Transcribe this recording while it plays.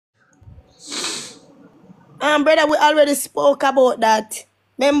Brother, we already spoke about that.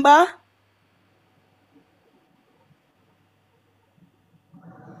 Remember?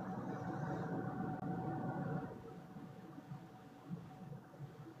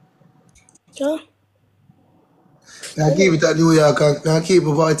 Sure. Can keep it at New York and can keep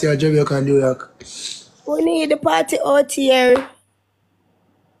a party at Jamaica and New York. We need the party out here.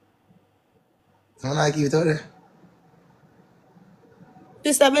 I keep it out there.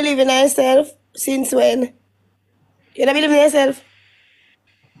 You stop believing in yourself. Since when? You don't believe in yourself?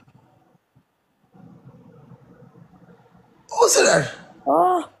 Who's that?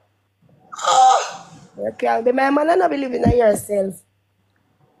 Oh. You can't be my man and not believing in yourself.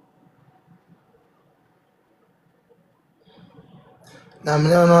 Nah, I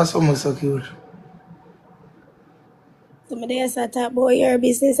don't know someone so cute. Somebody else talk about your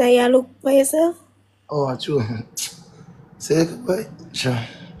business and you look for yourself. Oh, true. Say goodbye. Sure.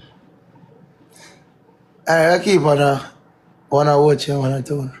 I keep on wanna watch you, wanna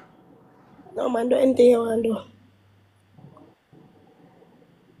tune. No man, do anything you want to do.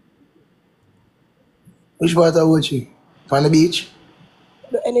 Which part I watch you? On the beach?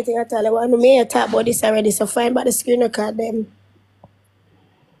 Do anything at all. I want to me you talk about this already, so find back the screen record them.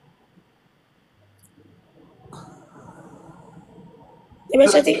 You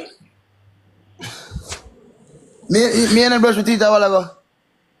brush your teeth? Me and I brush my teeth a while ago.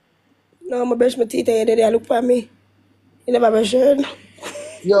 No, I'm brush my teeth and you look for me. You never brush your head.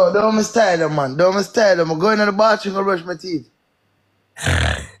 Yo, don't me style them, man. Don't me style them. I'm going to the bathroom to brush my teeth.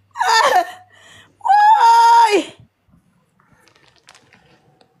 Why?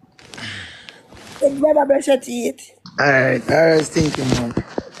 You never brush your teeth. Alright, thinking, man.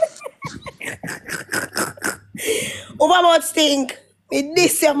 Over about stink. With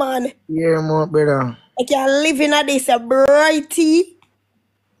this, yeah, man. Yeah, more brother. I can live in a this brighty.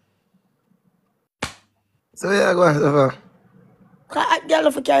 So yeah, go on, so far. Cause girl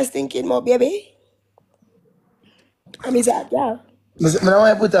of a car stinking more, baby. I'm his hot girl. I don't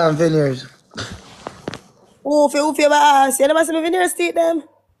want to put on veneers. Oof your ass. You never see me veneers teeth them?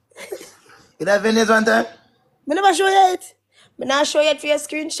 You have veneers one time? Me never show you it. Me not show you it for your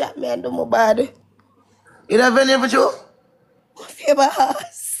screenshot, me and do my bad. You have veneer for you? Oof your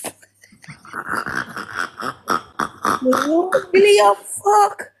ass. Ugly you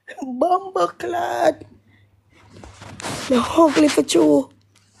fuck. Bumbleclad. Me ugly for you.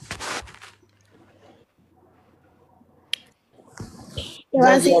 You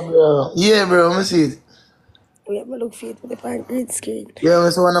want to see? Bro. Yeah, bro, let me see it. Wait, me look for it with the green screen. Yeah, I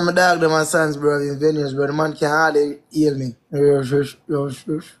saw one of my dog, them my sons, bro, in veneers, bro. The man can't hardly heal me. Shush.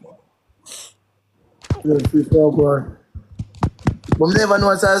 But I never know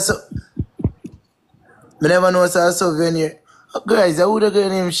I saw veneer. Guys, I would have got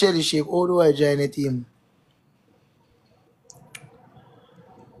named Shelly Shape. How do I join the team?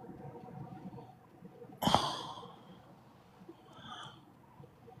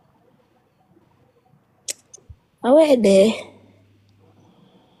 I went there.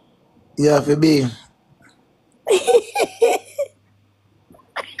 You have to be.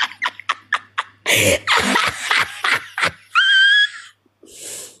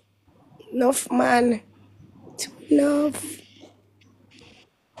 Enough, man. Enough.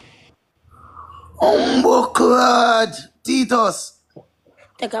 Bumbleclad. Titus.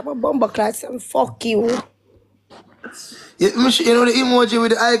 Take up a bumbleclad and fuck you. You know the emoji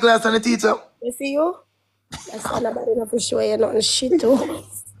with the eyeglass and the teeth? You see you? That's not bad enough to show you nothing shit too.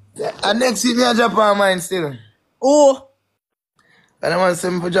 And next thing me a Japan mine still. Oh. And I want to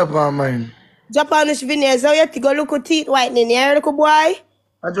send me for Japan mine. Japanish veneers, how you have to go look at teeth whitening, yeah, little boy? I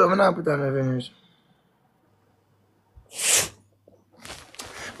drop me not put on my veneers.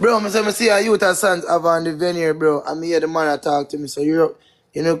 Bro, I see a youth and sons have on the veneer, bro. And me hear the man talk to me. So you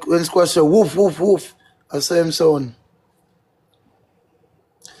know when squash say woof woof woof, I say him sound.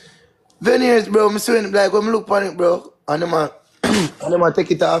 Veneers, bro, I see when like when I look on it, bro, and them a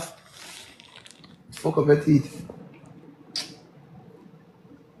take it off. Fuck up your teeth.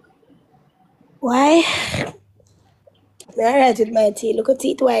 Why? Me alright with my teeth. Look at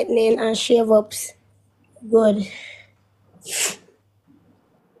teeth whitening and shave ups. Good.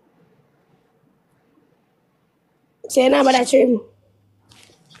 So you know about that trim?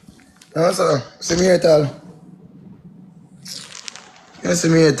 No, sir. See me here, tall. You see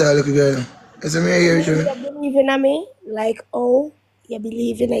me here, tall, little girl. You see me here, trim. You believe in me? Like, oh, you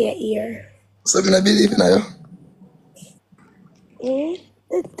believe in your ear. So I believe in you.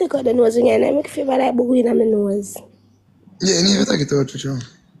 Take out the nose again. I make feel like boo in my nose. Yeah, you need to take it out, Chucho.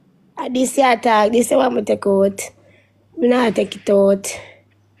 This year attack. This year want me take out. Me not take it out.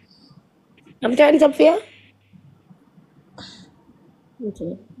 I'm turning it up for you?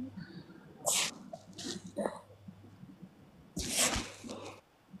 Okay.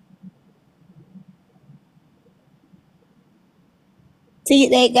 See,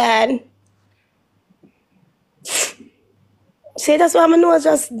 they gone. See, that's why my nose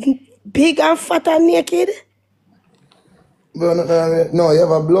just big and fat and naked. Bro, no, you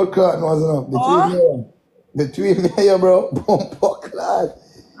have a blood clot nose enough. Between Oh, me, between me and you, bro. Bumper clot.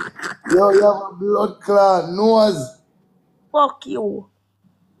 Yo, you have a blood clot nose. fuck you.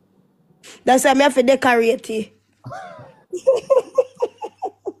 That's why I have to decorate it.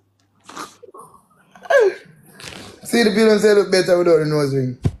 See the people say look better without the nose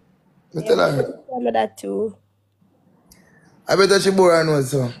ring. I Yeah, tell me her. tell me that too. I better she bore her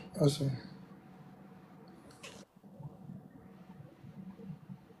nose, so. Also.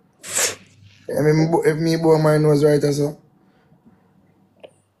 If me bore my nose right, so.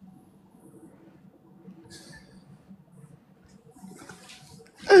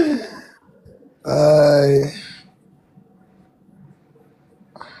 Aye.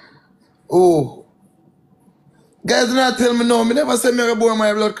 Oh. Guys, do not tell me no. Me never say me I bore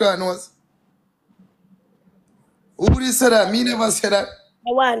my blood clot nose. Who did say that? Me never say that.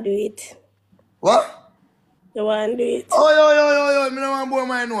 I want to do it. What? I want to do it. Oh, yo. Me no want bore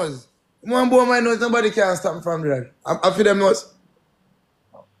my nose. Me want bore my nose. Nobody can stop me from doing that. I feel them nose.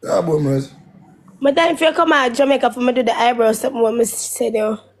 I bore my nose. But then if you come out Jamaica for me to do the eyebrows, something what me say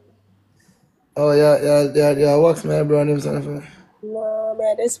there. Oh, yeah. Wax my eyebrow and them something for me. No,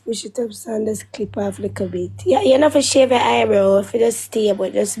 man, just push it up so and just clip off a little bit. Yeah, you not for shave your eyebrow. If you just stay,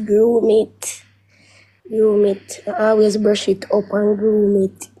 but just groom it. Groom it. Always brush it up and groom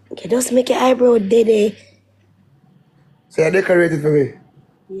it. Okay, just make your eyebrow dead. So you decorate it for me.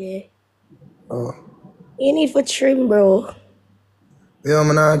 Yeah. Oh. You need for trim, bro. Yeah,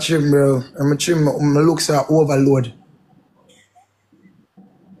 I'm not trim, bro. I'm a trim. My looks are overload.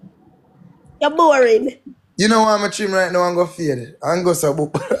 You're boring. You know why I'm a trim right now? I'm going to fade. I'm going to say,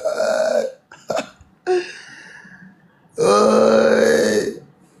 Oi.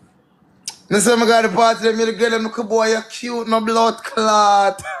 Listen, I got the party, them little girl, look boy, you're cute, no blood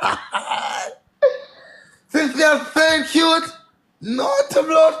clot. Since you're very cute, not a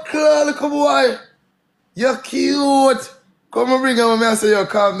blood clot, look boy. You're cute. Come and bring him and I say, yo,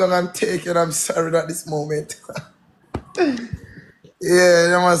 calm down and take it. I'm sorry at this moment. Yeah,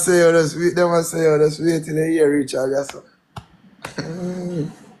 they must say, yo, just wait till the year reach, I guess.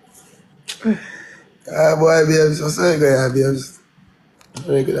 Ah, boy, babes, so say go, yeah, babes.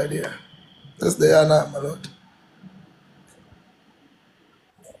 Very good idea. Just there, not, my lord.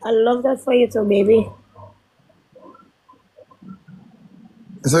 I love that for you too, baby.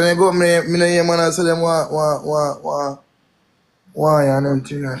 So they go, me no hear man, I say them yeah, and them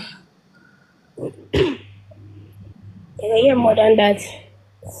thing. You hear more than that.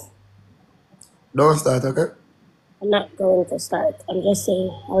 Don't start, okay? I'm not going to start. I'm just saying,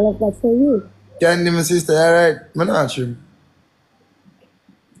 I love that for you. Candy, my sister, alright? Me not trim.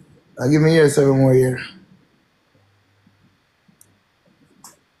 I give me here 7 more years.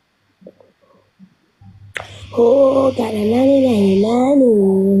 Oh, got a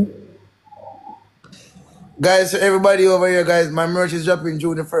nanny. Guys, so everybody over here, guys, my merch is dropping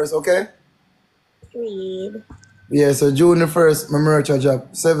June the 1st, okay? Read. Yeah, so June the 1st, my merch will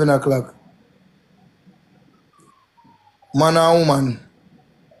drop, 7 o'clock. Man and woman,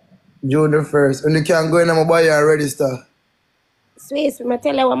 June the 1st. And you can go in and buy and register. Sweet, I'm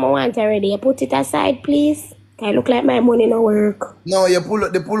tell you what I want already. You put it aside, please. I look like my money no work. No, you pull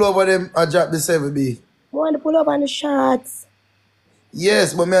up, the pull over them, I drop the 7B. I want to pull up on the shorts.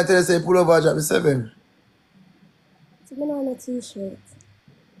 Yes, but me I tell you, say pull over, I drop the 7. So I don't want a t-shirt.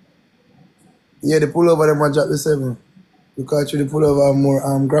 Yeah, the pull over them, I drop the 7. Because the pull over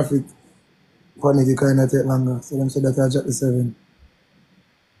more graphic. Quantity kind of take longer. So them say that I drop the 7.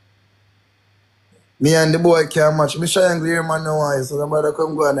 Me and the boy can't match. Me shy and clear man no why. So the brother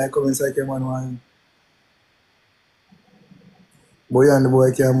come go and I come inside him man why. Boy and the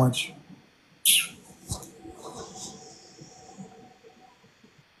boy can't match.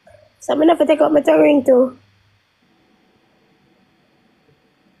 So I'm going to take out my ring too.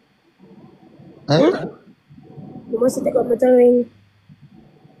 Hmm? You must take out my ring.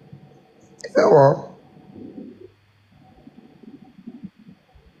 Yeah, well.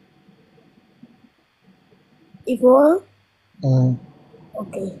 If you want? Mm.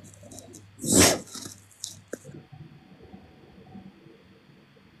 Okay.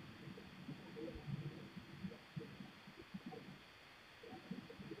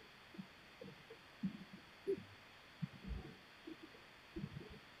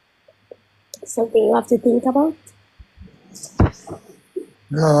 Something you have to think about?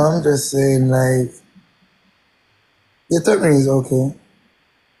 No, I'm just saying, like, your tongue ring is okay.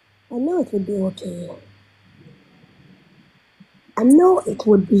 I know it would be okay. I know it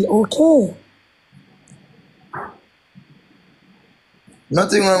would be okay.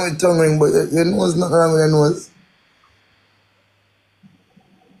 Nothing wrong with tongue ring, but your nose, nothing wrong with your nose.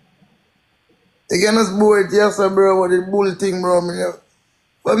 You can just bored, yes, sir, bro, what the bull thing, bro.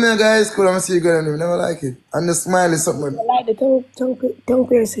 But me, a guy high school, I'm see you going to never like it. And the smile is something. I like the tongue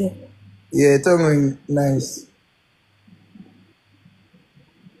piercing. Yeah, tongue ring, nice.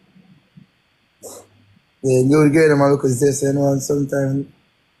 Yeah, good girl, them, I look at this, you know, and sometimes,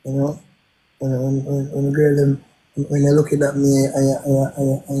 you know, when a girl, them, when they're looking at me,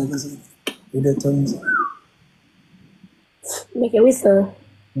 I just, with their tongues. Make a whistle.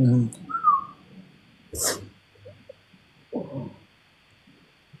 Mm-hmm.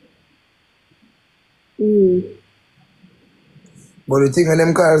 But the thing when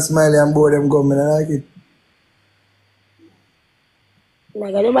them cars smiley and bored them gum, I like it.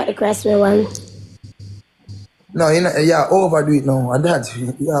 Like I know about the Crossway one. No, you know, yeah, overdo it now. And that,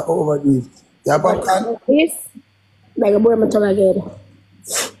 yeah, overdo it. Yeah, But popcorn? this, like a boy my tongue again.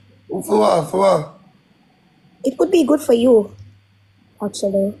 For what? For what? It could be good for you,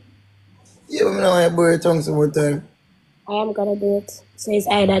 actually. Yeah, but I don't want to bore your tongue some more time. I am gonna do it. So it's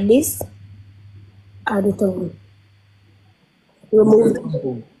either this or the tongue. Bore Remove your the pum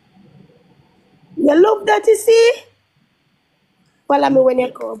pum. You love that, you see? Follow me when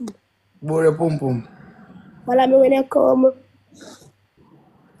you come. Bore your pum pum. Follow me when you come.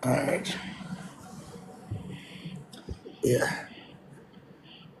 Alright. Yeah.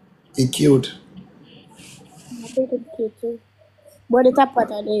 It cute. I think it's cute too. But the top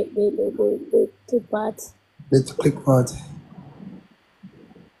part of the tip part. Let's click part.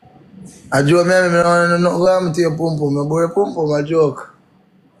 I joke, me, I don't know what to your pum pum. I bore your pum pum, I joke.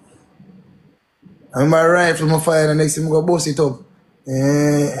 I'm my rifle, my fire, and the next thing I go bust it up.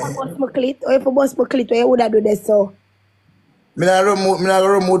 I bust my clit, or if I bust my clit, you would have do this so. Me not run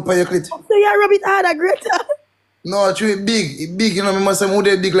mood for your clit. So you rub it harder, greater. No, it's really big. It big, you know, me must have moved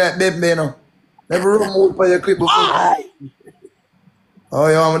it big like Bembe, you know. Never run mood for your clit before. Ay! Oh,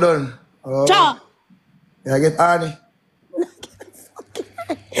 yeah, I'm done. Oh, Cha! yeah, I get Annie.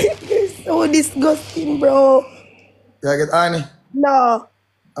 You're so disgusting, bro. Yeah, I get Annie. No.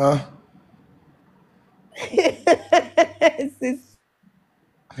 Uh, Sis.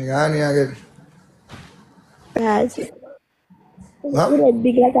 I get Annie, I get. Guys, Huh? you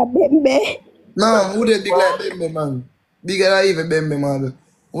big like a baby. No, who that big like Bembe, man? Bigger than even Bembe, man.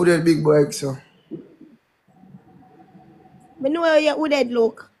 Who that big boy, so? I know how you would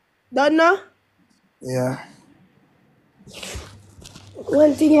look. Don't know? Yeah.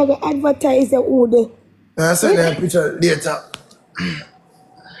 One thing you have to advertise the wood. I send you a picture later.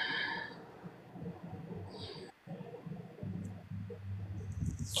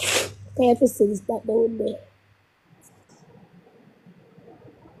 I have to see this that the wood there.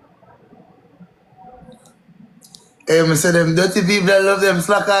 Hey, I say them dirty people that love them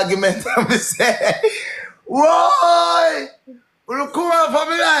slack argument. I say, why? Look come out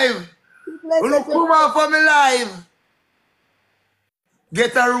for me live. Look come out for me live.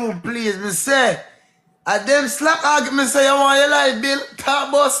 Get a room, please. Me say, and them slack argument say you want your life, Bill. Talk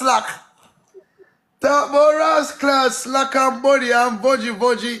about slack. Talk about Ross class, slack and body and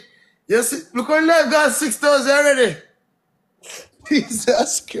budgie. You see, look on live got 6,000 already.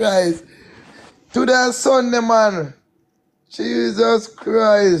 Jesus Christ. To that Sunday, man. Jesus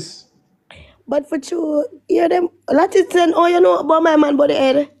Christ. But for true, you them Latin, oh you know about my man body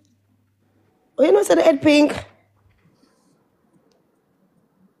head. Oh you know say the head pink.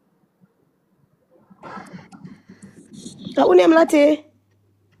 That one name Latte.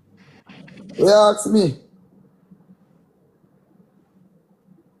 You ask me.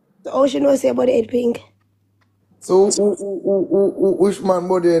 So how she know say about the head pink? So which man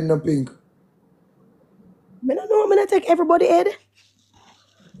body in the pink? I don't know, I not take everybody head.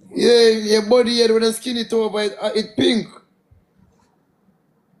 Yeah, your body head with a skinny toe, but it pink.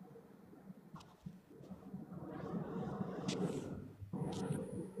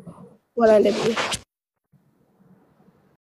 Well, let me.